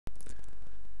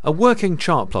A working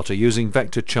chart plotter using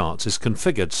vector charts is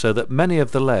configured so that many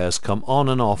of the layers come on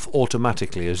and off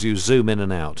automatically as you zoom in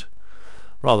and out.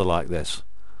 Rather like this.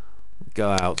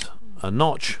 Go out a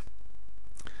notch.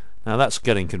 Now that's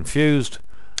getting confused.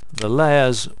 The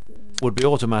layers would be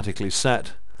automatically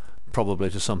set probably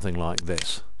to something like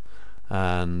this,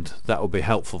 and that would be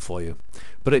helpful for you.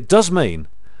 But it does mean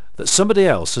that somebody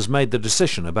else has made the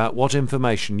decision about what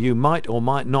information you might or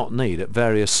might not need at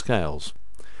various scales.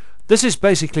 This is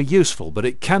basically useful, but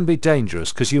it can be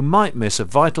dangerous because you might miss a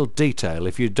vital detail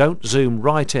if you don't zoom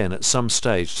right in at some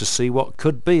stage to see what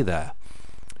could be there.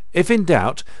 If in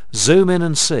doubt, zoom in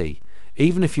and see,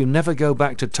 even if you never go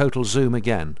back to total zoom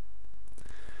again.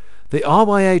 The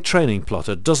RYA training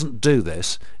plotter doesn't do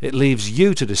this. It leaves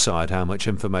you to decide how much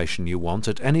information you want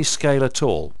at any scale at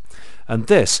all, and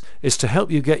this is to help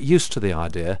you get used to the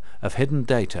idea of hidden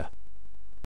data.